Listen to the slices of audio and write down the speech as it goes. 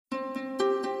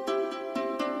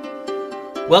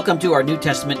Welcome to our New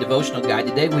Testament devotional guide.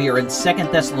 Today we are in 2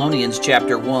 Thessalonians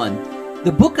chapter 1.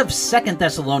 The book of 2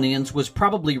 Thessalonians was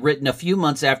probably written a few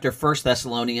months after 1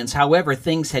 Thessalonians. However,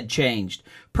 things had changed.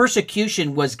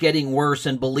 Persecution was getting worse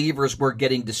and believers were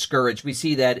getting discouraged. We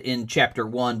see that in chapter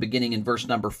 1, beginning in verse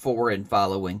number 4 and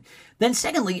following. Then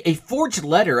secondly, a forged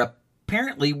letter,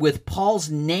 apparently with Paul's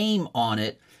name on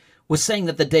it, was saying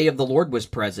that the day of the Lord was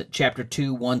present. Chapter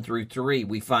 2, 1 through 3,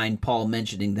 we find Paul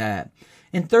mentioning that.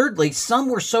 And thirdly, some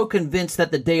were so convinced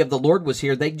that the day of the Lord was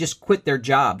here, they just quit their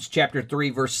jobs. Chapter 3,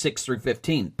 verse 6 through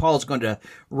 15. Paul's going to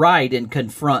write and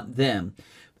confront them.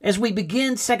 As we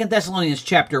begin 2 Thessalonians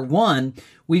chapter 1,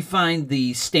 we find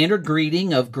the standard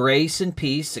greeting of grace and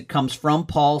peace. It comes from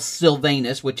Paul,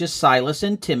 Silvanus, which is Silas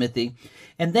and Timothy.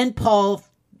 And then Paul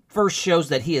first shows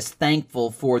that he is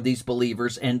thankful for these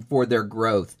believers and for their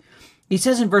growth. He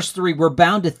says in verse 3, "We're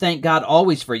bound to thank God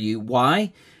always for you."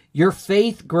 Why? "Your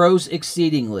faith grows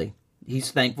exceedingly."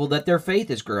 He's thankful that their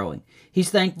faith is growing. He's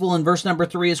thankful in verse number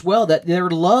 3 as well that their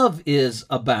love is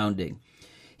abounding.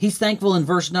 He's thankful in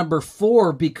verse number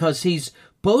 4 because he's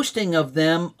boasting of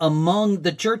them among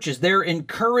the churches. They're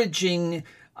encouraging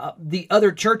the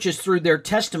other churches through their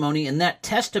testimony, and that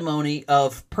testimony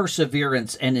of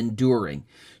perseverance and enduring.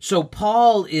 So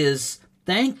Paul is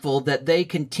thankful that they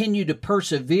continue to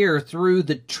persevere through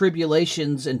the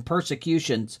tribulations and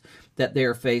persecutions that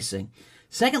they're facing.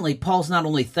 Secondly, Paul's not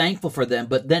only thankful for them,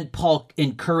 but then Paul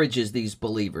encourages these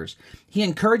believers. He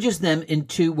encourages them in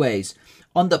two ways.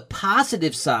 On the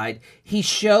positive side, he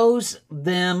shows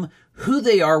them who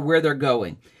they are, where they're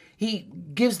going. He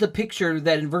gives the picture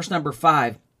that in verse number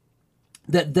 5,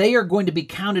 that they are going to be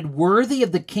counted worthy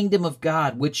of the kingdom of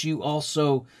God, which you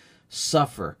also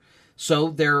suffer. So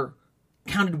they're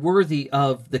counted worthy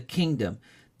of the kingdom,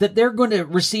 that they're going to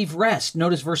receive rest.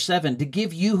 Notice verse 7, "To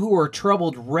give you who are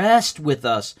troubled rest with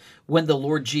us when the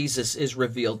Lord Jesus is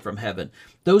revealed from heaven."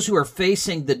 Those who are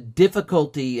facing the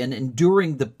difficulty and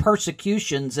enduring the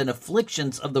persecutions and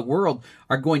afflictions of the world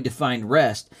are going to find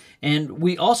rest. And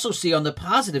we also see on the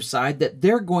positive side that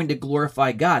they're going to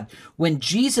glorify God. When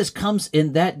Jesus comes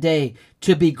in that day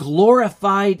to be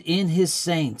glorified in his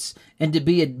saints and to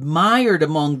be admired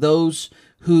among those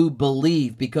who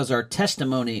believe, because our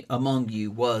testimony among you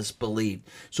was believed.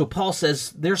 So Paul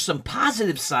says there's some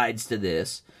positive sides to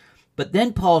this, but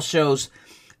then Paul shows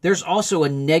there's also a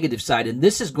negative side, and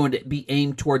this is going to be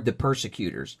aimed toward the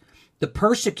persecutors. The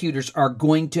persecutors are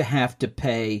going to have to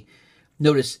pay.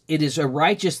 Notice, "It is a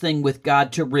righteous thing with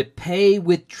God to repay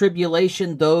with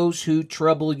tribulation those who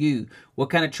trouble you." What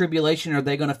kind of tribulation are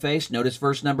they going to face? Notice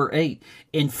verse number 8.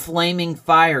 "In flaming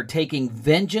fire, taking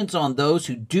vengeance on those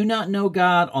who do not know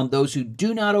God, on those who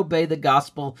do not obey the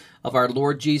gospel of our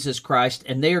Lord Jesus Christ,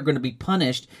 and they are going to be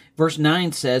punished," verse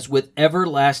 9 says, "with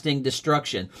everlasting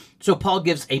destruction." So Paul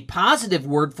gives a positive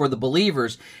word for the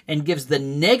believers and gives the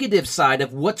negative side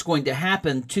of what's going to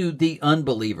happen to the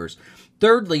unbelievers.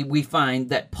 Thirdly, we find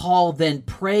that Paul then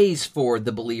prays for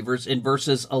the believers in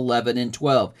verses 11 and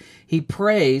 12. He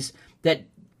prays that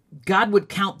God would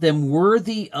count them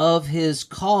worthy of his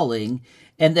calling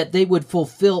and that they would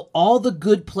fulfill all the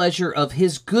good pleasure of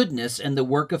his goodness and the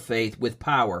work of faith with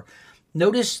power.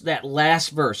 Notice that last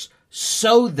verse,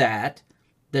 "so that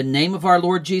the name of our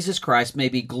Lord Jesus Christ may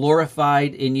be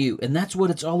glorified in you." And that's what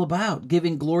it's all about,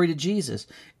 giving glory to Jesus.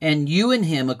 "And you in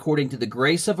him according to the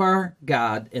grace of our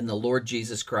God and the Lord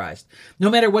Jesus Christ."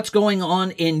 No matter what's going on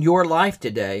in your life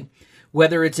today,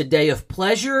 whether it's a day of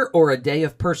pleasure or a day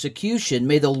of persecution,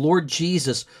 may the Lord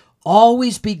Jesus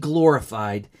always be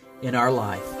glorified in our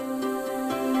life.